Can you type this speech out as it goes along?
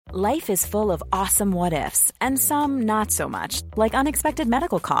Life is full of awesome what-ifs, and some not so much, like unexpected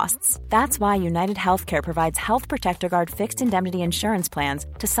medical costs. That's why United Healthcare provides Health Protector Guard fixed indemnity insurance plans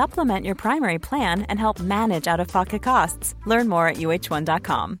to supplement your primary plan and help manage out-of-pocket costs. Learn more at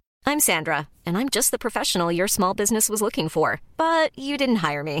uh1.com. I'm Sandra, and I'm just the professional your small business was looking for. But you didn't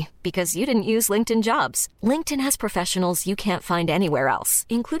hire me because you didn't use LinkedIn Jobs. LinkedIn has professionals you can't find anywhere else,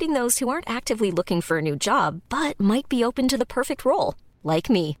 including those who aren't actively looking for a new job, but might be open to the perfect role, like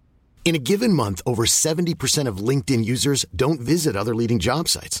me. In a given month, over 70% of LinkedIn users don't visit other leading job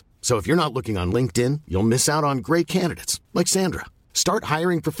sites. So if you're not looking on LinkedIn, you'll miss out on great candidates like Sandra. Start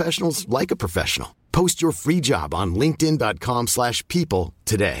hiring professionals like a professional. Post your free job on linkedin.com/people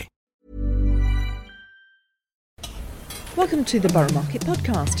today. Welcome to the Borough Market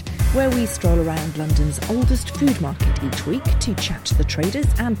Podcast, where we stroll around London's oldest food market each week to chat to the traders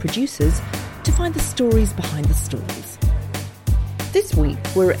and producers to find the stories behind the stories. This week,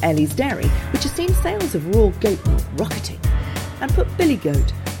 we're at Ellie's Dairy, which has seen sales of raw goat milk rocketing and put billy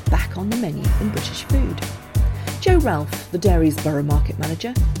goat back on the menu in British food. Joe Ralph, the dairy's borough market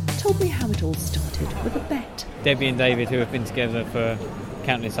manager, told me how it all started with a bet. Debbie and David, who have been together for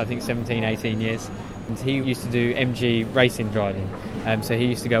countless, I think 17, 18 years, and he used to do MG racing driving. So he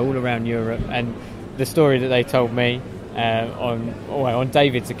used to go all around Europe, and the story that they told me on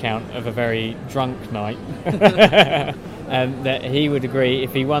David's account of a very drunk night, that he would agree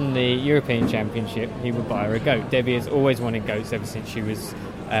if he won the European Championship, he would buy her a goat. Debbie has always wanted goats ever since she was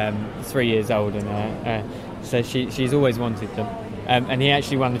 3 years old, and so she's always wanted them. And he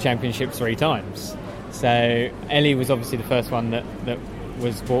actually won the championship 3 times. So Ellie was obviously the first one that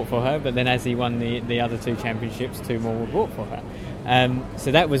was bought for her, but then as he won the other 2 championships, 2 more were bought for her.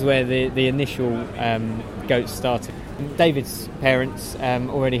 So that was where the initial goats started. David's parents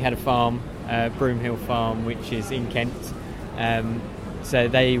already had a farm, Broomhill Farm, which is in Kent. So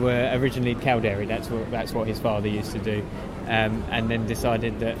they were originally cow dairy. That's what his father used to do, and then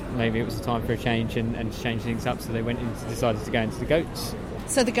decided that maybe it was time for a change and to change things up. So they decided to go into the goats.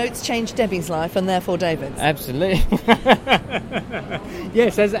 So the goats changed Debbie's life and therefore David's? Absolutely.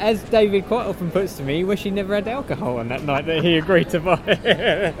 Yes, as David quite often puts to me, he wished he never had alcohol on that night that he agreed to buy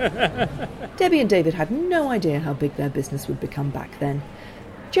it. Debbie and David had no idea how big their business would become back then.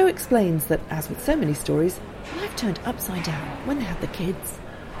 Joe explains that, as with so many stories, life turned upside down when they had the kids.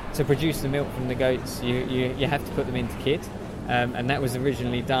 To produce the milk from the goats, you have to put them into kid, and that was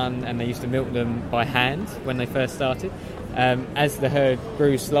originally done, and they used to milk them by hand when they first started. As the herd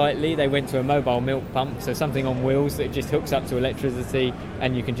grew slightly, they went to a mobile milk pump, so something on wheels that just hooks up to electricity,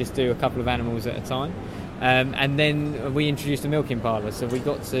 and you can just do a couple of animals at a time. And then we introduced a milking parlour, so we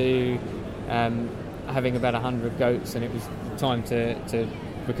got to having about 100 goats, and it was time to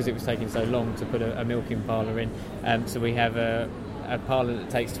because it was taking so long to put a milking parlour in. So we have a parlour that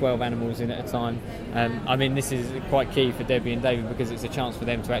takes 12 animals in at a time. I mean, this is quite key for Debbie and David because it's a chance for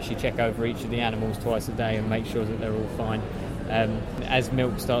them to actually check over each of the animals twice a day and make sure that they're all fine. As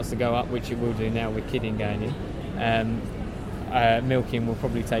milk starts to go up, which it will do now with kidding going in, milking will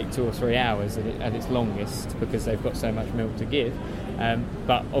probably take 2 or 3 hours at its longest because they've got so much milk to give.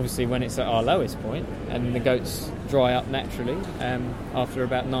 But obviously when it's at our lowest point and the goats dry up naturally after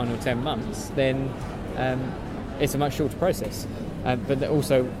about 9 or 10 months, then it's a much shorter process. But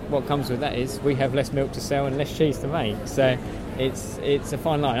also what comes with that is we have less milk to sell and less cheese to make. So it's a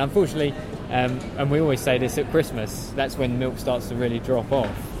fine line. Unfortunately, and we always say this at Christmas, that's when milk starts to really drop off.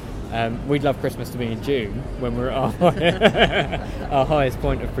 We'd love Christmas to be in June when we're at our highest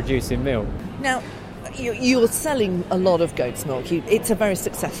point of producing milk. Now, you're selling a lot of goat's milk. It's a very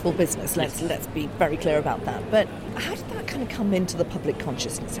successful business. Let's be very clear about that. But how did that kind of come into the public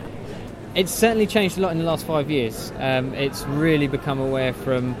consciousness? It's certainly changed a lot in the last 5 years. It's really become aware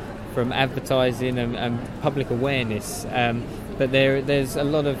from advertising and public awareness. But there's a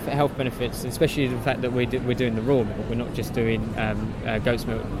lot of health benefits, especially the fact that we're doing the raw milk. We're not just doing goat's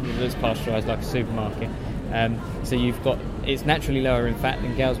milk that's pasteurised like a supermarket. So it's naturally lower in fat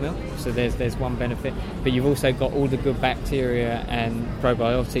than cow's milk, so there's one benefit. But you've also got all the good bacteria and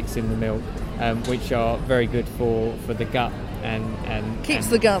probiotics in the milk, which are very good for the gut. And keeps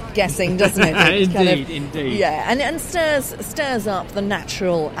the gut guessing, doesn't it? Indeed. Yeah, and stirs up the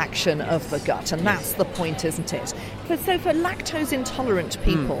natural action of the gut, and that's the point, isn't it? So for lactose intolerant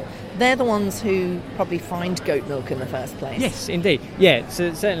people, they're the ones who probably find goat milk in the first place. Yes, indeed. Yeah,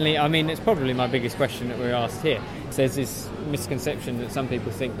 so certainly, I mean, it's probably my biggest question that we're asked here. So there's this misconception that some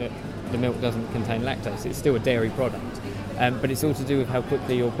people think that the milk doesn't contain lactose. It's still a dairy product, but it's all to do with how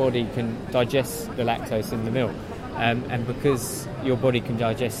quickly your body can digest the lactose in the milk. and because your body can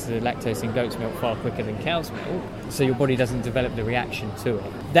digest the lactose in goat's milk far quicker than cow's milk, so your body doesn't develop the reaction to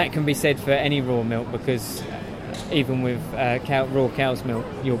it. That can be said for any raw milk, because even with raw cow's milk,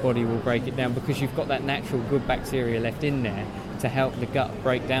 your body will break it down because you've got that natural good bacteria left in there to help the gut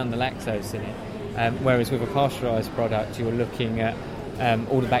break down the lactose in it. Whereas with a pasteurised product, you're looking at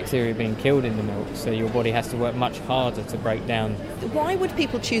all the bacteria being killed in the milk, so your body has to work much harder to break down. Why would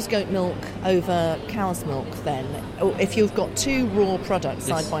people choose goat milk over cow's milk then? Or if you've got two raw products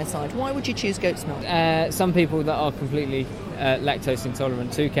side by side, why would you choose goat's milk? Some people that are completely lactose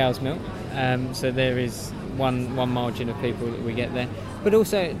intolerant to cow's milk, so there is one margin of people that we get there. But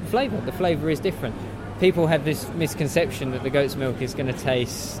also flavour. The flavour is different. People have this misconception that the goat's milk is going to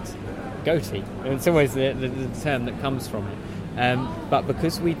taste goaty. It's always the term that comes from it. But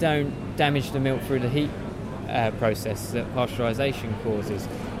because we don't damage the milk through the heat process that pasteurisation causes,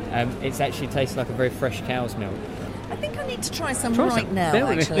 it actually tastes like a very fresh cow's milk. I think I need to try some now,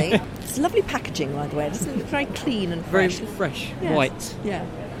 actually. It's lovely packaging, by the way. It looks very clean and fresh. Very fresh, yes. white. Yeah.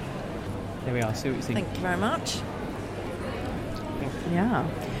 There we are, see what you think. Thank you very much. Yeah.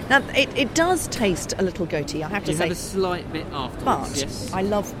 Now, it does taste a little goaty, I have to say. You have a slight bit afterwards, but yes. I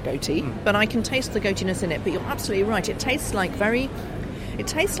love goaty, but I can taste the goatiness in it. But you're absolutely right. It tastes like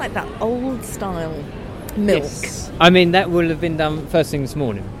that old style milk. Yes. I mean, that will have been done first thing this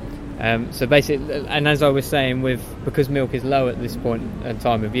morning. So basically, and as I was saying, because milk is low at this point and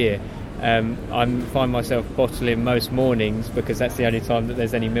time of year, I find myself bottling most mornings because that's the only time that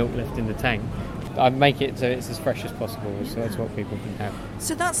there's any milk left in the tank. I make it so it's as fresh as possible, so that's what people can have.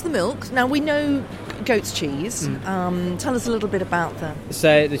 So that's the milk. Now we know goat's cheese. Tell us a little bit about that.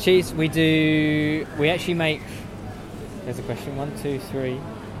 So the cheese we actually make, there's a question, 1, 2, 3,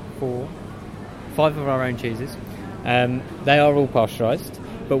 4, 5 of our own cheeses. They are all pasteurised,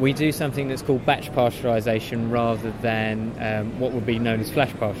 but we do something that's called batch pasteurisation rather than what would be known as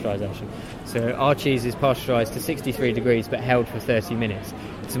flash pasteurisation. So our cheese is pasteurised to 63 degrees but held for 30 minutes.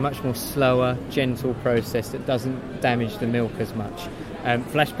 It's a much more slower, gentle process that doesn't damage the milk as much.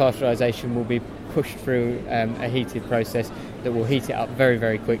 Flash pasteurisation will be pushed through a heated process that will heat it up very,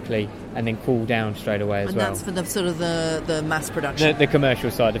 very quickly and then cool down straight away as well. And that's for the sort of the mass production? The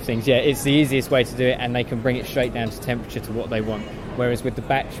commercial side of things, yeah. It's the easiest way to do it, and they can bring it straight down to temperature to what they want. Whereas with the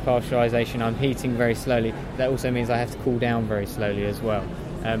batch pasteurisation, I'm heating very slowly. That also means I have to cool down very slowly as well.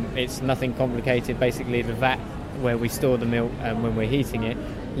 It's nothing complicated. Basically, the vat where we store the milk when we're heating it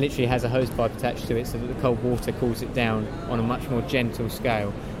literally has a hose pipe attached to it so that the cold water cools it down on a much more gentle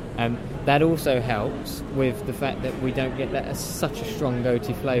scale. That also helps with the fact that we don't get such a strong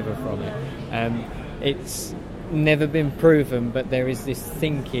goaty flavour from it. It's never been proven, but there is this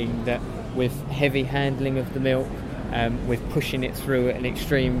thinking that with heavy handling of the milk, with pushing it through at an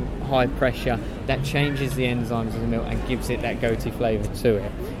extreme high pressure, that changes the enzymes of the milk and gives it that goaty flavour to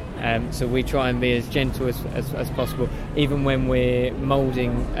it. So we try and be as gentle as possible, even when we're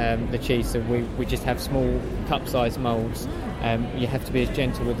moulding the cheese. So we just have small cup-sized moulds. You have to be as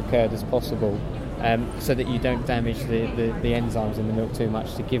gentle with the curd as possible, so that you don't damage the enzymes in the milk too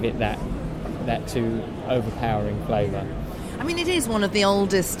much to give it that too overpowering flavour. I mean, it is one of the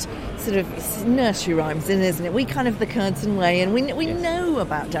oldest sort of nursery rhymes, isn't it? We kind of the Curdston way, and we know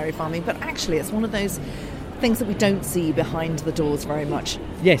about dairy farming, but actually it's one of those things that we don't see behind the doors very much.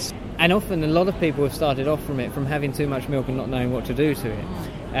 Yes, and often a lot of people have started off from having too much milk and not knowing what to do to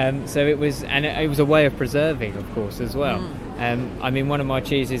it. So it was a way of preserving, of course, as well. I mean, one of my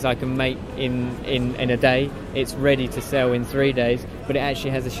cheeses I can make in a day. It's ready to sell in 3 days, but it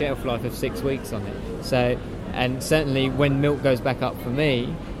actually has a shelf life of 6 weeks on it. So, and certainly when milk goes back up for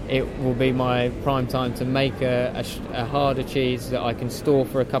me, it will be my prime time to make a harder cheese that I can store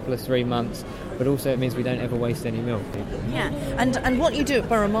for a couple of 3 months. But also it means we don't ever waste any milk. Yeah, and what you do at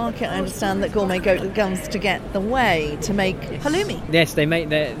Borough Market, I understand that Gourmet Goat comes to get the way to make halloumi. Yes, they make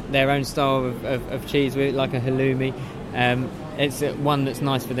their own style of cheese, like a halloumi. It's one that's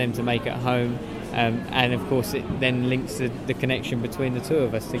nice for them to make at home. And of course it then links the connection between the two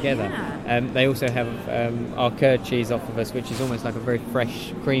of us together. Yeah. They also have our curd cheese off of us, which is almost like a very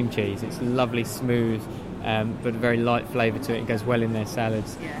fresh cream cheese. It's lovely, smooth, but a very light flavour to it. It goes well in their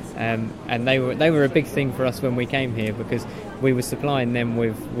salads. Yes. And they were a big thing for us when we came here, because we were supplying them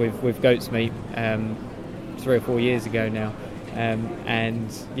with goat's meat 3 or 4 years ago now. And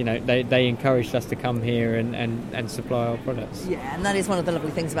you know they encouraged us to come here and supply our products. Yeah, and that is one of the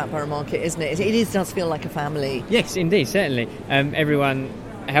lovely things about Borough Market, isn't it? It does feel like a family. Yes, indeed, certainly. Everyone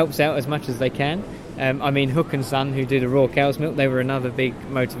helps out as much as they can. Hook and Son, who do the raw cow's milk, they were another big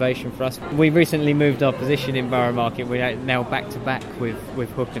motivation for us. We recently moved our position in Borough Market. We're now back to back with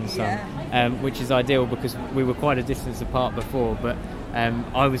Hook and Son, which is ideal because we were quite a distance apart before, but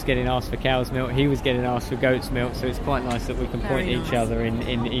I was getting asked for cow's milk, he was getting asked for goat's milk, so it's quite nice that we can point each other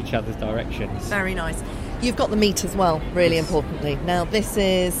in each other's directions. Very nice. You've got the meat as well, really importantly. Now, this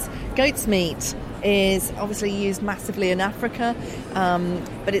is goat's meat. Is obviously used massively in Africa,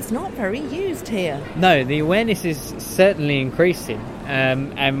 but it's not very used here. No, the awareness is certainly increasing,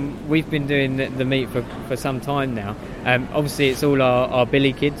 and we've been doing the meat for some time now. Obviously, it's all our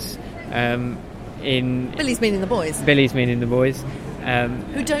Billy kids. Billy's meaning the boys. Billy's meaning the boys.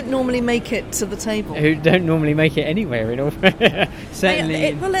 Who don't normally make it to the table. Who don't normally make it anywhere, in all.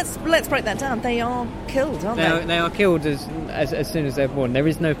 Certainly. Well, let's break that down. They are killed, aren't they? They are killed as soon as they're born. There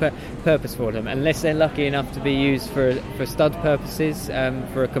is no purpose for them, unless they're lucky enough to be used for stud purposes,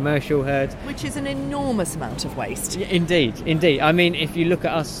 for a commercial herd. Which is an enormous amount of waste. Indeed. I mean, if you look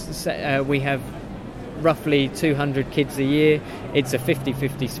at us, we have roughly 200 kids a year. It's a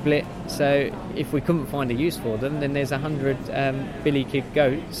 50-50 split, so if we couldn't find a use for them, then there's 100 billy kid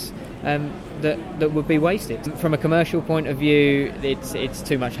goats that would be wasted. From a commercial point of view, it's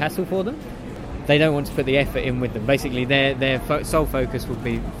too much hassle for them. They don't want to put the effort in with them. Basically, their sole focus would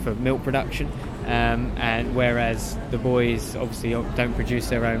be for milk production, and whereas the boys obviously don't produce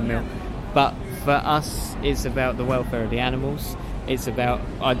their own milk. But for us, it's about the welfare of the animals. It's about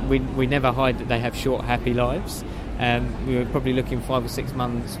we never hide that they have short, happy lives. We were probably looking 5 or 6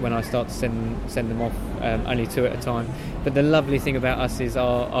 months when I start to send them off, only 2 at a time. But the lovely thing about us is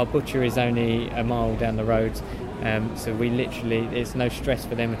our butcher is only a mile down the road, so we literally, it's no stress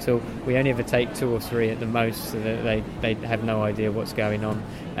for them at all. We only ever take 2 or 3 at the most, so that they have no idea what's going on.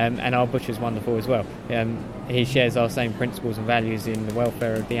 And our butcher's wonderful as well. He shares our same principles and values in the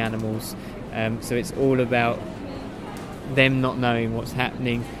welfare of the animals. So it's all about them not knowing what's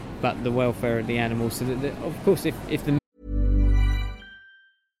happening, but the welfare of the animals. So that of course, if the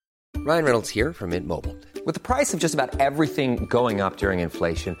Ryan Reynolds here from Mint Mobile. With the price of just about everything going up during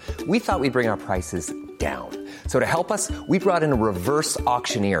inflation, we thought we'd bring our prices down. So to help us, we brought in a reverse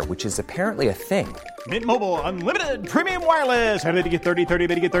auctioneer, which is apparently a thing. Mint Mobile Unlimited Premium Wireless. How to get 30, 30,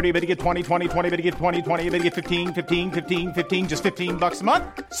 how to get 30, how to get 20, 20, 20, how to get 20, 20, how to get 15, 15, 15, 15, just $15 a month?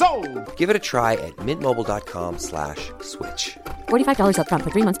 Sold! Give it a try at mintmobile.com/switch. $45 up front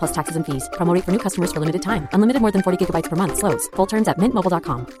for 3 months plus taxes and fees. Promo rate for new customers for limited time. Unlimited more than 40 gigabytes per month. Slows full terms at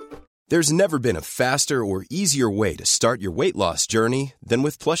mintmobile.com. There's never been a faster or easier way to start your weight loss journey than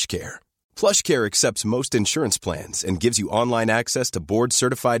with PlushCare. PlushCare accepts most insurance plans and gives you online access to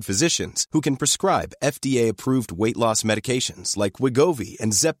board-certified physicians who can prescribe FDA-approved weight loss medications like Wegovy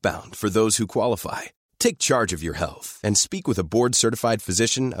and Zepbound for those who qualify. Take charge of your health and speak with a board-certified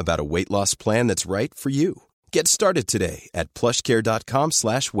physician about a weight loss plan that's right for you. Get started today at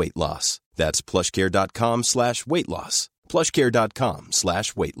plushcare.com/weight loss. That's plushcare.com/weight loss.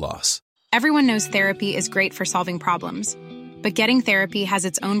 plushcare.com/weight loss. Everyone knows therapy is great for solving problems, but getting therapy has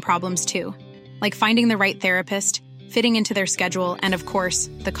its own problems too, like finding the right therapist, fitting into their schedule, and of course,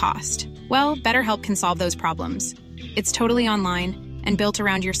 the cost. Well, BetterHelp can solve those problems. It's totally online and built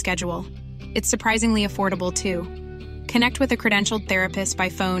around your schedule. It's surprisingly affordable too. Connect with a credentialed therapist by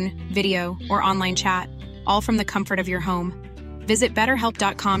phone, video, or online chat, all from the comfort of your home. Visit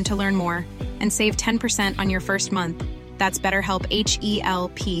BetterHelp.com to learn more and save 10% on your first month. That's BetterHelp,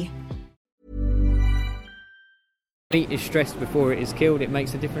 H-E-L-P. Meat is stressed before it is killed. It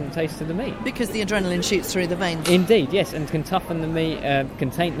makes a different taste to the meat. Because the adrenaline shoots through the veins. Indeed, yes, and can toughen the meat,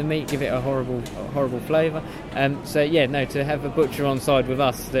 can taint the meat, give it a horrible flavour. To have a butcher on side with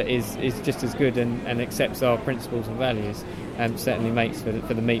us that is just as good and accepts our principles and values certainly makes for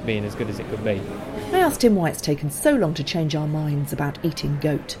the meat being as good as it could be. I asked him why it's taken so long to change our minds about eating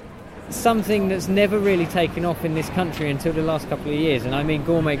goat. Something that's never really taken off in this country until the last couple of years, and I mean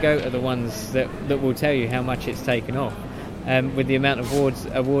gourmet goat are the ones that will tell you how much it's taken off, with the amount of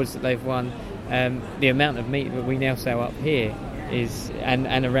awards that they've won, the amount of meat that we now sell up here is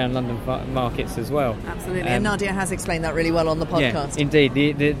and around London markets as well. Absolutely, and Nadia has explained that really well on the podcast. Yeah, indeed,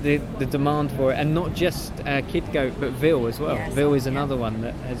 the demand for it, and not just kid goat but veal as well. Yes, veal is another one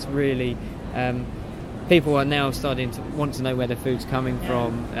that has really people are now starting to want to know where their food's coming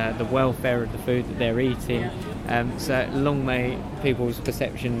from, the welfare of the food that they're eating. So long may people's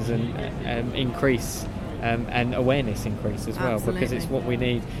perceptions and increase and awareness increase as well. Absolutely. Because it's what we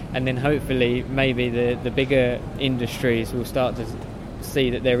need. And then hopefully maybe the bigger industries will start to see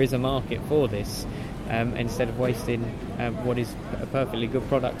that there is a market for this instead of wasting what is a perfectly good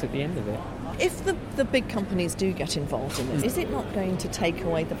product at the end of it. If the big companies do get involved in it, is it not going to take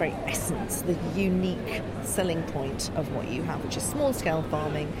away the very essence, the unique selling point of what you have, which is small-scale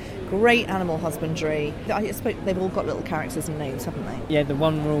farming, great animal husbandry? I suppose they've all got little characters and names, haven't they? Yeah, the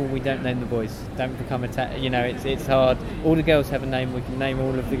one rule, we don't name the boys. Don't become attached. It's hard. All the girls have a name. We can name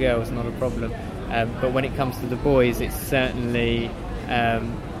all of the girls, not a problem. But when it comes to the boys, it's certainly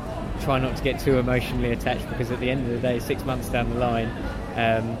try not to get too emotionally attached, because at the end of the day, 6 months down the line,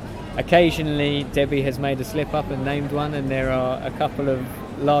 occasionally Debbie has made a slip up and named one, and there are a couple of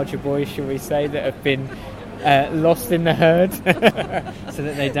larger boys, shall we say, that have been lost in the herd so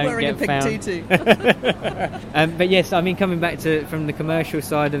that they don't get found. But yes, I mean, coming back from the commercial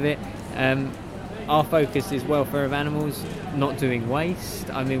side of it, our focus is welfare of animals, not doing waste.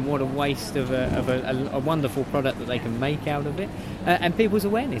 I mean, what a waste of a wonderful product that they can make out of it. And people's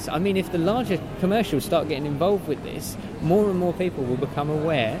awareness. I mean, if the larger commercials start getting involved with this, more and more people will become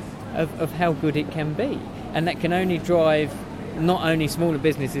aware of how good it can be. And that can only drive not only smaller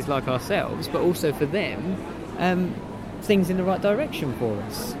businesses like ourselves, but also for them, things in the right direction for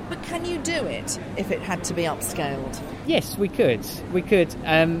us. But can you do it if it had to be upscaled? Yes, we could.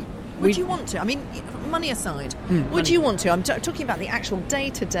 Would you want to? I mean, money aside, would you want to? I'm talking about the actual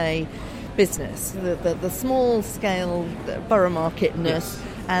day-to-day business, the small-scale borough marketness,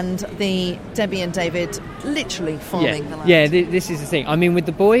 and the Debbie and David literally farming the land. Yeah, this is the thing. I mean, with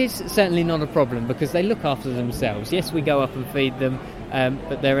the boys, certainly not a problem, because they look after themselves. Yes, we go up and feed them,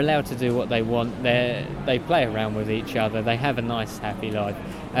 but they're allowed to do what they want. They play around with each other. They have a nice, happy life.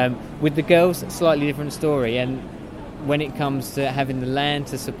 With the girls, slightly different story. And when it comes to having the land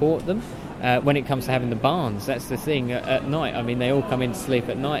to support them, when it comes to having the barns, that's the thing at night. I mean, they all come in to sleep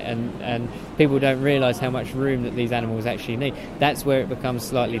at night, and people don't realise how much room that these animals actually need. That's where it becomes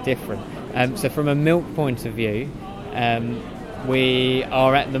slightly different. So from a milk point of view, we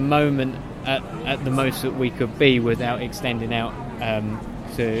are at the moment at the most that we could be without extending out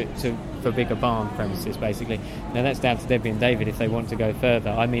for bigger barn premises, basically. Now that's down to Debbie and David if they want to go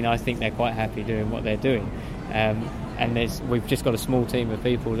further. I mean, I think they're quite happy doing what they're doing. And we've just got a small team of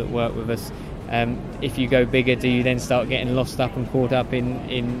people that work with us. If you go bigger, do you then start getting lost up and caught up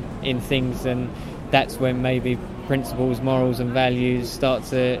in things? And that's when maybe principles, morals and values start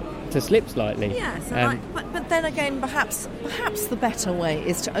to slip slightly. Yes, but then again, perhaps the better way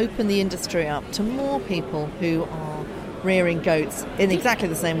is to open the industry up to more people who are rearing goats in exactly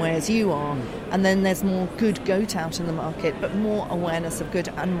the same way as you are, and then there's more good goat out in the market, but more awareness of good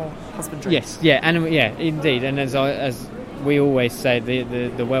animal husbandry. Yes, indeed. And as we always say,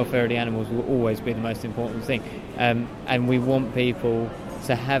 the welfare of the animals will always be the most important thing, and we want people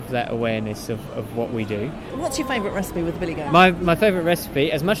to have that awareness of what we do. What's your favourite recipe with the billy goat? My favourite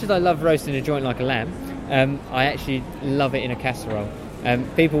recipe, as much as I love roasting a joint like a lamb, I actually love it in a casserole.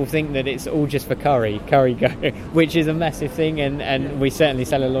 People think that it's all just for curry goat, which is a massive thing, and we certainly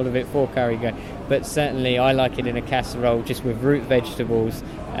sell a lot of it for curry goat. But certainly I like it in a casserole, just with root vegetables.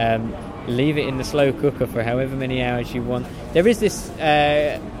 Leave it in the slow cooker for however many hours you want. There is this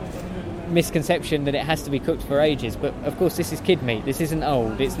misconception that it has to be cooked for ages, but of course this is kid meat. This isn't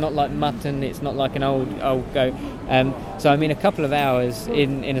old. It's not like mutton. It's not like an old goat. So I mean, a couple of hours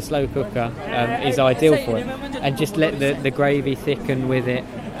in a slow cooker is ideal for it, and just let the gravy thicken with it.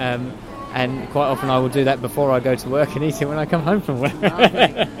 And quite often I will do that before I go to work and eat it when I come home from work.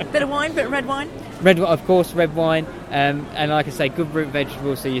 Bit of wine, bit of red wine? Of course, red wine. And like I say, good root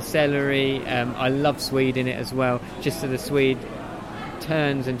vegetables, so your celery. I love swede in it as well, just so the swede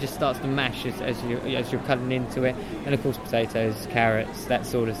turns and just starts to mash as you're cutting into it. And of course potatoes, carrots, that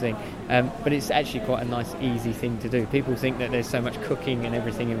sort of thing. But it's actually quite a nice, easy thing to do. People think that there's so much cooking and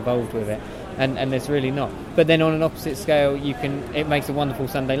everything involved with it, and there's really not. But then on an opposite scale, it makes a wonderful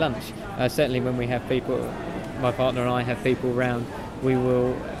Sunday lunch. Certainly when we have people, my partner and I have people round, we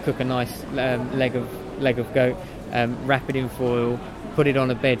will cook a nice leg of goat, wrap it in foil, put it on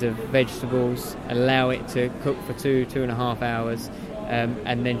a bed of vegetables, allow it to cook for 2.5 hours,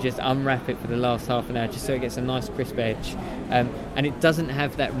 and then just unwrap it for the last half an hour, just so it gets a nice crisp edge. And it doesn't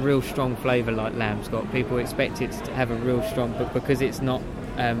have that real strong flavour like lamb's got. People expect it to have a real strong, but because it's not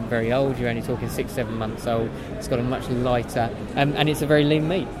very old, you're only talking 6-7 months old, it's got a much lighter, and it's a very lean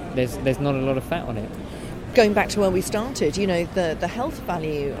meat. There's not a lot of fat on it. Going back to where we started, the health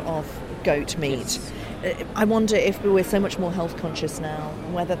value of goat meat. Yes. I wonder if we're so much more health conscious now,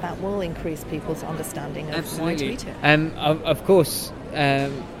 whether that will increase people's understanding of why to eat it. Of course,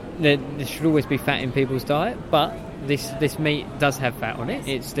 there should always be fat in people's diet, but this meat does have fat on it.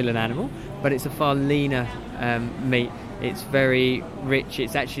 It's still an animal, but it's a far leaner meat. It's very rich.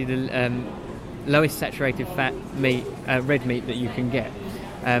 It's actually the lowest saturated fat meat, red meat that you can get.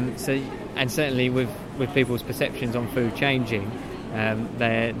 So and certainly with people's perceptions on food changing,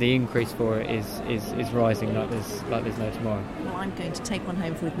 the increase for it is rising like there's no tomorrow. Well, I'm going to take one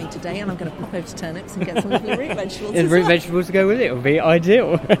home with me today, and I'm going to pop over to turnips and get some lovely root vegetables. And root vegetables to go with it would be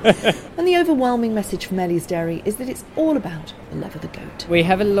ideal. And the overwhelming message from Ellie's Dairy is that it's all about the love of the goat. We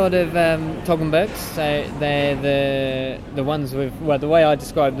have a lot of Toggenburgs, so they're the ones with, well, the way I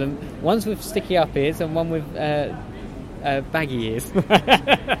describe them, ones with sticky up ears and one with baggy ears.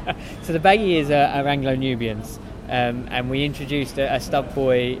 So the baggy ears are Anglo-Nubians. And we introduced a stud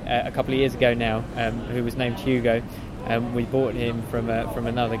boy a couple of years ago now, who was named Hugo. We bought him from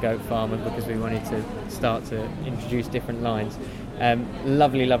another goat farmer because we wanted to start to introduce different lines.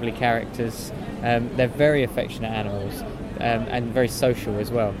 Lovely characters. They're very affectionate animals, and very social as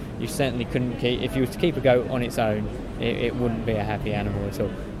well. You certainly couldn't keep, if you were to keep a goat on its own, it wouldn't be a happy animal at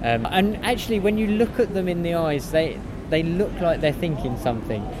all. And actually, when you look at them in the eyes, they look like they're thinking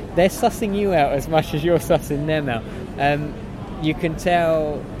something. They're sussing you out as much as you're sussing them out. You can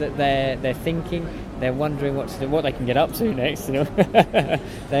tell that they're thinking. They're wondering what they can get up to next. You know,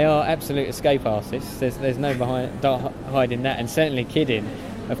 they are absolute escape artists. There's no hiding that, and certainly kidding.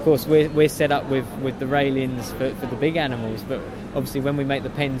 Of course, we're set up with the railings for the big animals, but obviously when we make the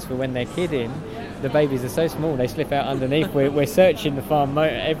pens for when they're kidding, the babies are so small they slip out underneath. We're searching the farm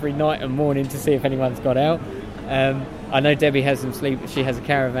every night and morning to see if anyone's got out. I know Debbie has them sleep. She has a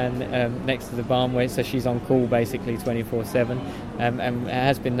caravan next to the barn, so she's on call basically 24/7, and it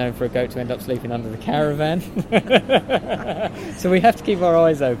has been known for a goat to end up sleeping under the caravan. So we have to keep our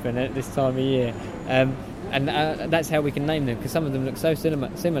eyes open at this time of year, and that's how we can name them, because some of them look so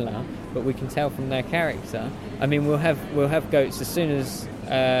similar, but we can tell from their character. I mean, we'll have goats as soon as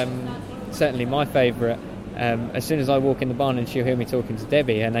certainly my favourite. As soon as I walk in the barn and she'll hear me talking to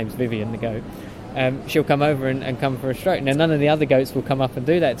Debbie, her name's Vivian, the goat. She'll come over and come for a stroke. Now, none of the other goats will come up and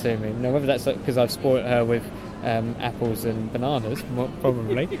do that to me. Now, whether that's because I've spoilt her with apples and bananas,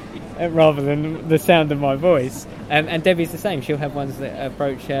 probably, rather than the sound of my voice. And Debbie's the same. She'll have ones that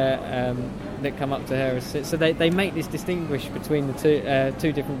approach her, that come up to her. So they make this distinguish between the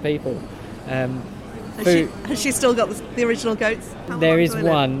two different people. Has she still got the original goats? There is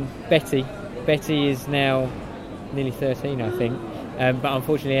one, Betty. Betty is now nearly 13, I think. But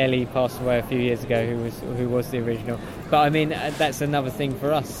unfortunately Ellie passed away a few years ago, who was the original. But I mean, that's another thing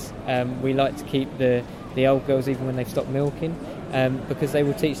for us. We like to keep the old girls even when they've stopped milking, because they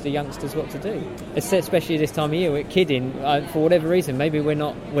will teach the youngsters what to do. Especially this time of year, we're kidding. For whatever reason, maybe we're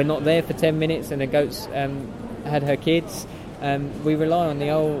not there for 10 minutes and the goat's had her kids. We rely on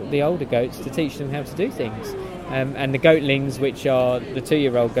the older goats to teach them how to do things. And the goatlings, which are the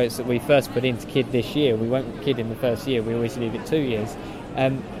 2-year-old goats that we first put into kid this year, we won't kid in the first year, we always leave it 2 years.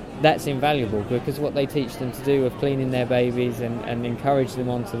 That's invaluable, because what they teach them to do of cleaning their babies and encourage them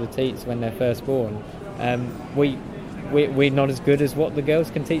onto the teats when they're first born, we're not as good as what the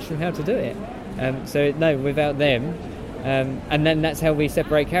girls can teach them how to do it. So no, without them, and then that's how we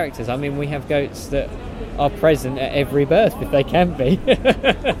separate characters. I mean, we have goats that are present at every birth if they can be.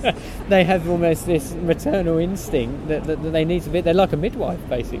 They have almost this maternal instinct that they need to be. They're like a midwife,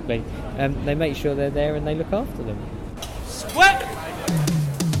 basically. They make sure they're there and they look after them. Sweat!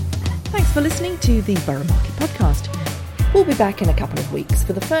 Thanks for listening to the Borough Market Podcast. We'll be back in a couple of weeks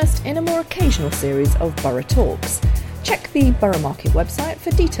for the first in a more occasional series of Borough Talks. Check the Borough Market website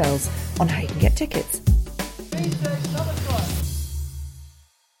for details on how you can get tickets.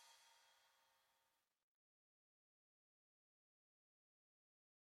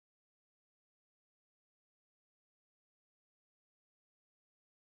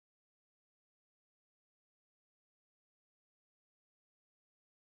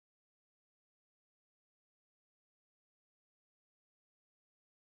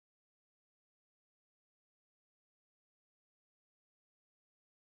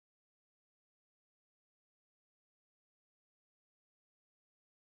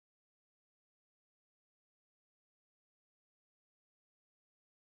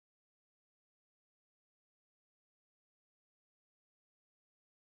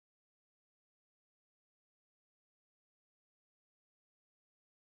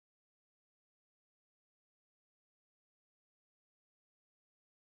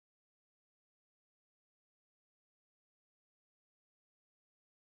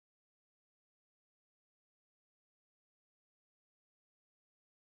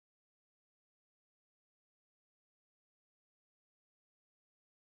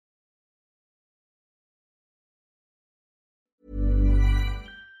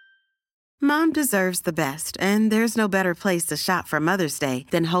 Mom deserves the best, and there's no better place to shop for Mother's Day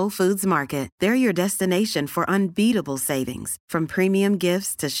than Whole Foods Market. They're your destination for unbeatable savings, from premium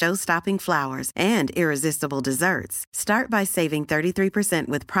gifts to show-stopping flowers and irresistible desserts. Start by saving 33%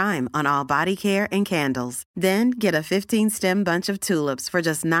 with Prime on all body care and candles. Then get a 15-stem bunch of tulips for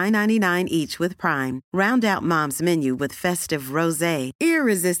just $9.99 each with Prime. Round out Mom's menu with festive rosé,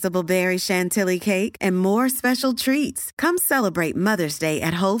 irresistible berry chantilly cake, and more special treats. Come celebrate Mother's Day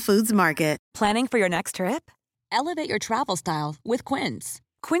at Whole Foods Market. Planning for your next trip? Elevate your travel style with Quince.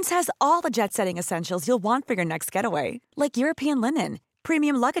 Quince has all the jet-setting essentials you'll want for your next getaway, like European linen,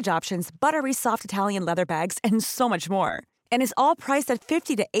 premium luggage options, buttery soft Italian leather bags, and so much more. And is all priced at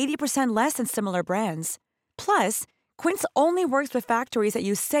 50 to 80% less than similar brands. Plus, Quince only works with factories that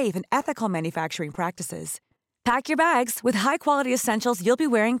use safe and ethical manufacturing practices. Pack your bags with high-quality essentials you'll be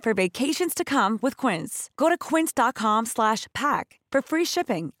wearing for vacations to come with Quince. Go to quince.com/pack for free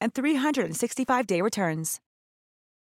shipping and 365-day returns.